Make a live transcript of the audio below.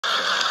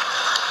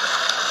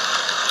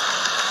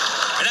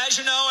as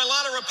you know, a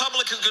lot of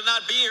Republicans could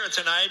not be here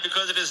tonight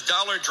because it is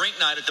dollar drink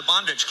night at the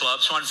Bondage Club.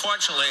 So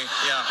unfortunately,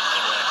 yeah.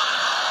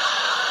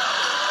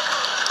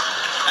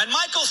 And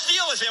Michael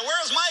Steele is here.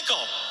 Where's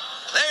Michael?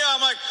 There you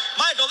are,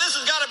 Michael, this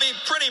has got to be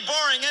pretty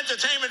boring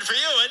entertainment for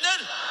you, isn't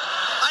it?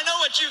 I know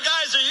what you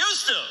guys are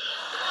used to.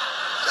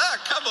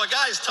 A couple of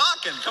guys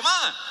talking. Come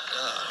on.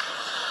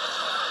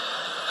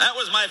 That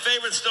was my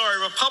favorite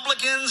story.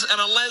 Republicans and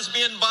a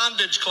lesbian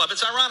bondage club. It's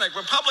ironic.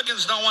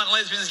 Republicans don't want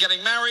lesbians getting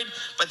married,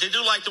 but they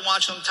do like to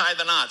watch them tie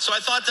the knot. So I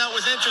thought that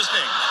was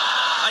interesting.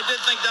 I did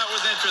think that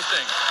was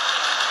interesting.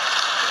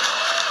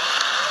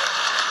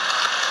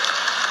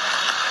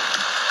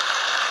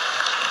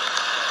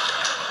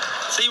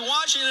 See,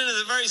 Washington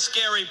is a very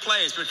scary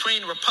place.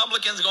 Between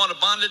Republicans going to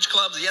bondage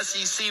clubs, the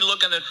SEC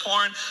looking at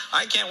porn,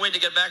 I can't wait to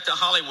get back to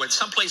Hollywood,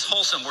 someplace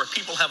wholesome where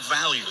people have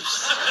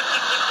values.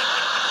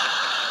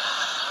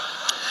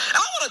 And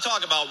I want to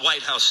talk about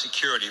White House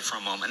security for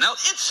a moment. Now,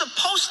 it's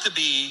supposed to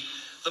be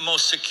the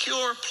most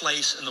secure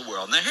place in the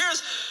world. Now,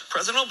 here's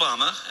President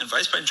Obama and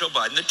Vice President Joe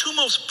Biden, the two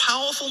most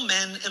powerful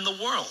men in the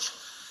world.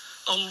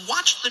 Now,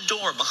 watch the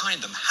door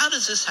behind them. How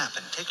does this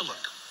happen? Take a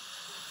look.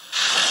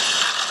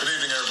 Good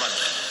evening, everybody.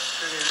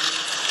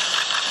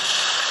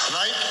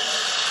 Tonight,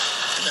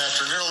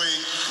 after nearly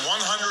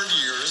 100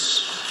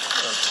 years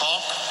of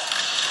talk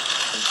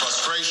and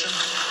frustration.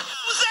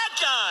 Who's that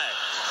guy?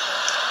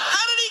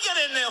 How did he get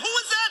in there? Who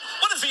was that?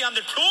 What is he, on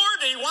the tour?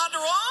 Did he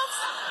wander off?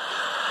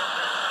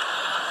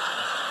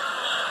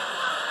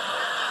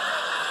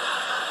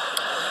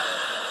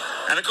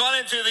 And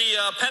according to the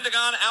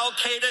Pentagon,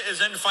 Al-Qaeda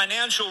is in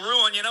financial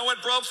ruin. You know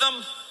what broke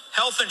them?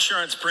 Health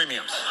insurance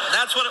premiums.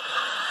 That's what it...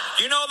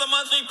 Do you know the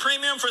monthly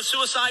premium for a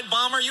suicide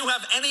bomber? You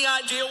have any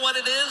idea what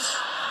it is?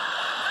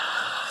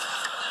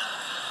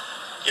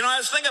 You know, I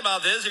was thinking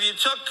about this. If you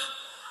took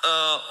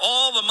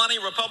all the money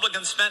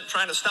Republicans spent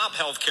trying to stop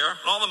health care,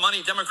 and all the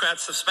money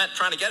Democrats have spent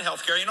trying to get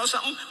health care, you know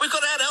something? We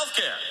could have had health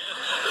care.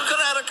 We could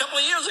have had it a couple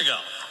of years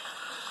ago.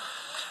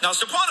 Now,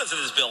 supporters of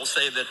this bill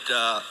say that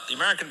the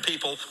American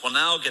people will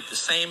now get the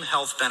same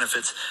health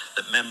benefits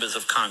that members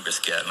of Congress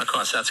get. And, of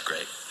course, that's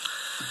great.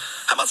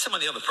 How about some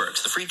of the other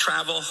perks? The free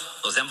travel,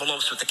 those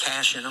envelopes with the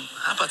cash in them.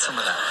 How about some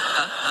of that?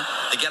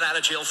 The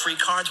get-out-of-jail-free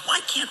cards. Why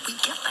can't we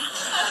get that?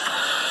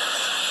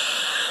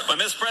 Well,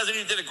 Mr.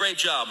 President, you did a great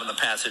job in the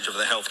passage of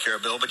the health care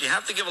bill, but you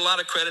have to give a lot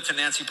of credit to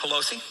Nancy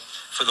Pelosi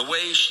for the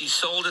way she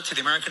sold it to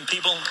the American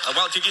people.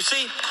 Well, did you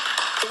see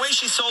the way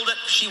she sold it?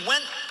 She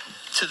went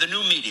to the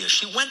new media.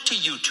 She went to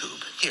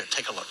YouTube. Here,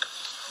 take a look.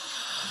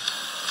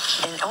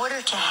 In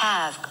order to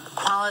have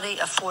quality,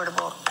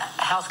 affordable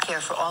health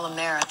care for all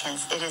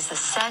Americans, it is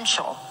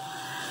essential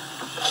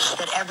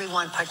that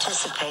everyone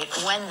participate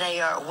when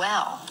they are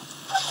well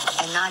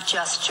and not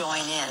just join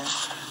in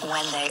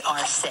when they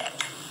are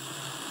sick.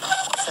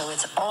 So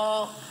it's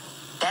all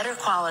better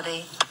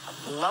quality,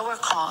 lower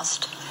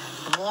cost,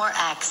 more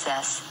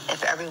access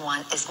if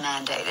everyone is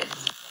mandated.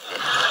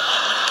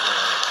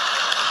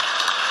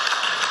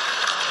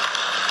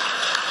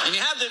 And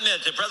you have to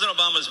admit that President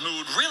Obama's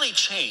mood really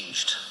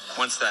changed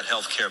once that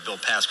health care bill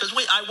passed. Because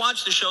I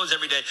watched the shows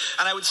every day,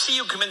 and I would see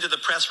you come into the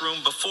press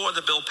room before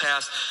the bill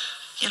passed,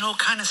 you know,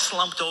 kind of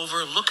slumped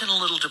over, looking a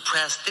little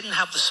depressed, didn't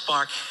have the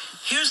spark.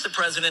 Here's the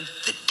president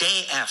the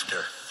day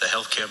after the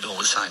health care bill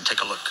was signed.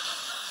 Take a look.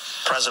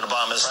 President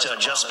Obama is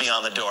just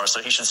beyond the door,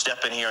 so he should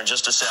step in here in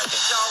just a second.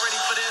 Y'all ready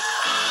for this?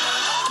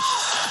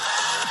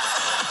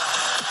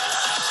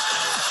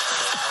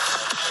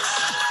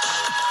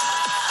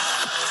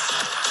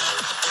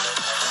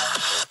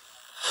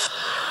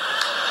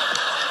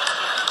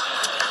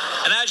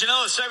 And as you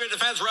know, the Secretary of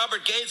Defense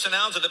Robert Gates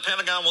announced that the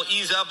Pentagon will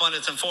ease up on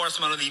its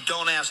enforcement of the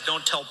Don't Ask,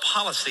 Don't Tell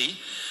policy.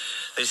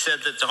 They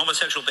said that the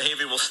homosexual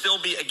behavior will still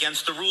be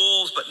against the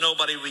rules, but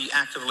nobody will be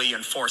actively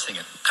enforcing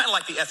it. Kind of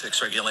like the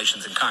ethics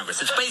regulations in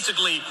Congress. It's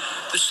basically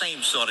the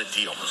same sort of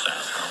deal with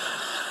that.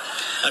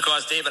 And of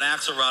course, David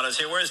Axelrod is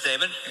here. Where's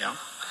David? Yeah.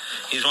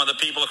 He's one of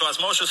the people, of course,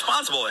 most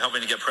responsible for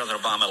helping to get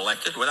President Obama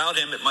elected. Without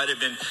him, it might have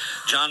been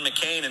John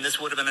McCain, and this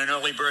would have been an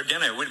early bird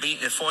dinner. We'd be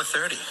eating at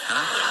 4:30.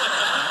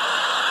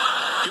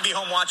 You'd be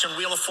home watching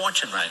Wheel of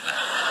Fortune right now.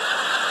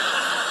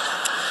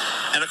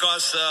 And, of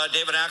course,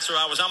 David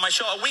Axelrod was on my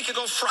show a week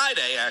ago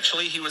Friday,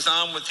 actually. He was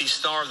on with the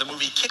star of the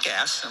movie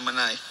Kick-Ass. And when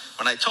I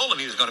told him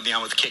he was going to be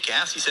on with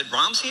Kick-Ass, he said,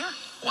 Brahms here?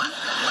 What?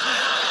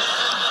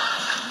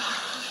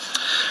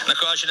 And, of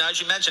course, you know, as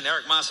you mentioned,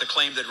 Eric Massa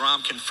claimed that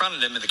Rahm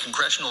confronted him in the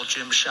congressional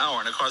gym shower.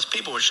 And, of course,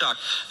 people were shocked.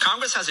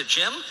 Congress has a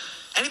gym?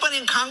 Anybody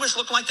in Congress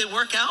look like they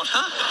work out,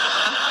 huh?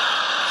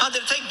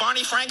 Did it take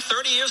Barney Frank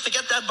 30 years to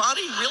get that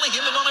body? Really?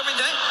 Him alone every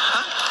day?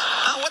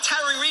 What's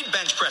Harry Reid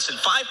bench pressing?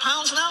 5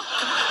 pounds now?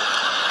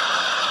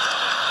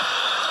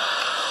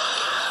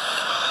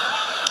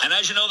 And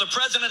as you know, the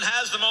president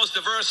has the most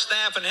diverse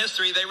staff in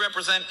history. They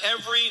represent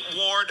every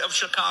ward of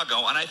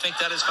Chicago, and I think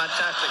that is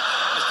fantastic,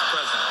 Mr.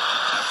 President.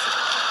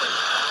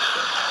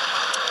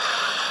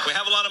 We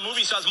have a lot of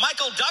movie stars.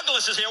 Michael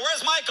Douglas is here.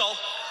 Where's Michael?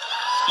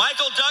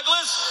 Michael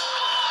Douglas?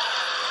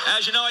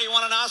 As you know, he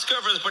won an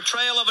Oscar for his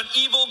portrayal of an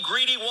evil,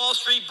 greedy Wall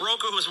Street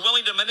broker who was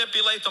willing to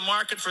manipulate the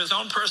market for his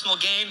own personal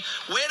gain.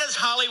 Where does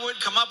Hollywood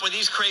come up with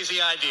these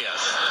crazy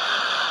ideas?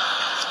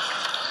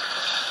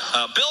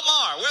 Bill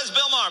Maher. Where's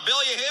Bill Maher?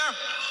 Bill, you here?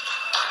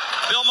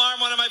 Bill Maher,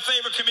 one of my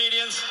favorite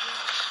comedians.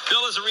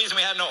 Bill is the reason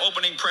we had no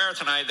opening prayer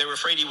tonight. They were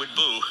afraid he would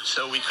boo,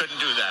 so we couldn't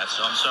do that,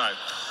 so I'm sorry.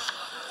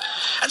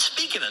 And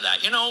speaking of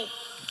that, you know,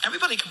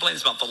 everybody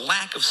complains about the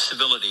lack of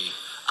civility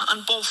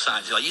on both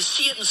sides. You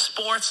see it in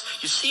sports,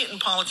 you see it in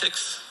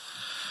politics.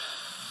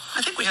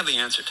 I think we have the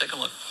answer. Take a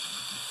look.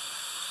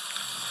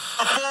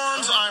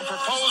 Reforms I'm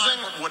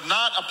proposing would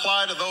not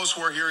apply to those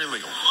who are here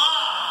illegally.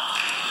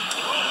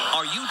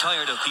 Are you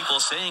tired of people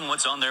saying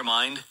what's on their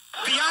mind?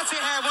 Beyonce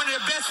had one of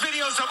the best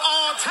videos of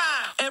all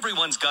time.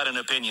 Everyone's got an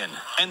opinion,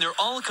 and they're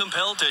all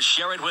compelled to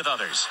share it with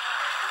others.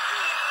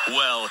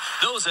 Well,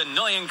 those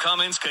annoying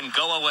comments can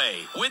go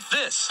away with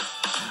this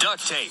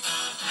duct tape.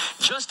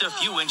 Just a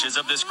few inches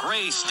of this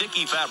gray,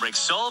 sticky fabric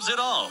solves it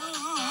all.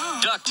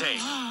 Duct tape,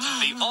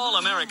 the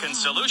all-American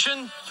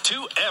solution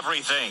to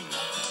everything.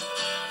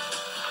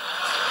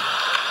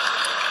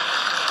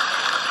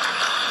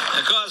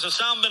 Because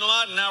Osama bin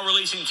Laden now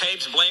releasing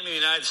tapes blaming the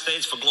United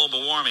States for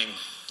global warming,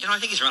 you know, I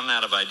think he's running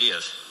out of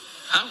ideas.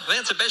 Huh?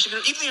 That's the best you can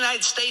do. Even the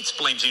United States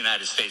blames the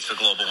United States for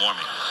global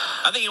warming.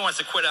 I think he wants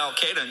to quit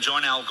Al-Qaeda and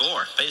join Al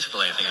Gore.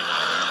 Basically, I think he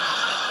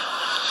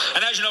wants.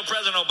 And as you know,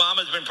 President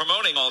Obama has been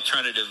promoting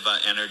alternative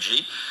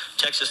energy.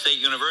 Texas State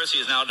University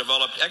has now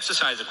developed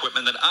exercise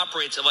equipment that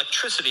operates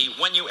electricity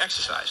when you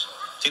exercise.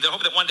 See, they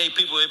hope that one day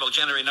people will be able to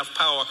generate enough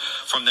power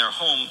from their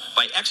home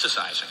by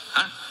exercising.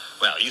 Huh?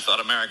 Well, you thought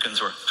Americans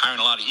were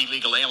hiring a lot of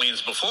illegal aliens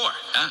before,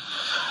 huh?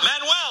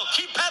 Manuel,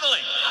 keep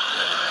pedaling.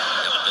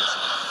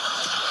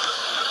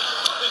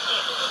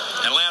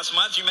 And last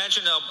month, you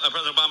mentioned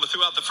President Obama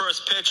threw out the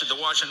first pitch at the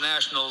Washington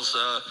Nationals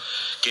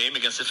game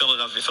against the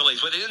Philadelphia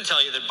Phillies. But they didn't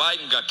tell you that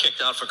Biden got kicked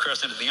out for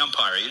cursing at the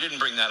umpire. You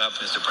didn't bring that up,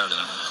 Mr.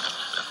 President.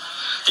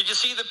 Did you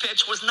see the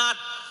pitch? It was not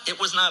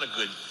a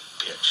good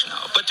pitch, no.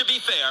 But to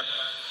be fair,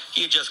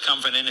 he had just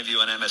come for an interview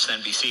on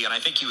MSNBC, and I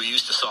think you were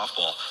used to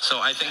softball.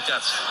 So I think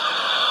that's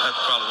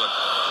probably what...